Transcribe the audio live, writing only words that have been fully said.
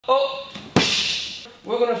Up.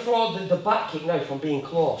 We're going to throw the back kick now from being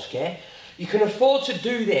close, okay? You can afford to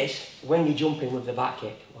do this when you're jumping with the back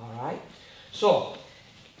kick, alright? So,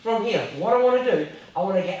 from here, what I want to do, I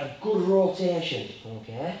want to get a good rotation,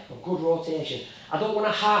 okay? A good rotation. I don't want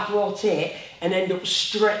to half rotate and end up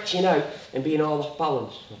stretching out and being all off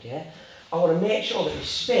balance, okay? I want to make sure that the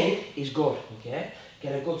spin is good, okay?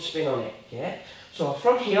 Get a good spin on it, okay? So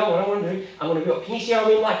from here, what I want to do, I'm going to be up. Can you see how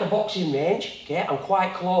I'm in like a boxing range? Okay, I'm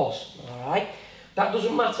quite close, alright? That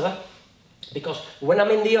doesn't matter, because when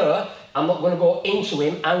I'm in the air, I'm not going to go into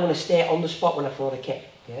him, I'm going to stay on the spot when I throw the kick,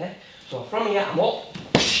 okay? So from here, I'm up,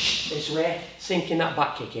 this way, sinking that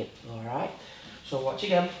back kick in, alright? So watch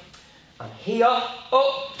again. I'm here,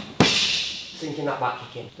 up, sinking that back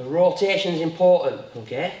kick in. The rotation is important,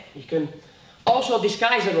 okay? You can also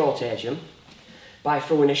disguise a rotation by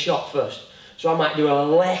throwing a shot first. So I might do a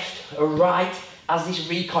left, a right, as this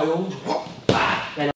recoils,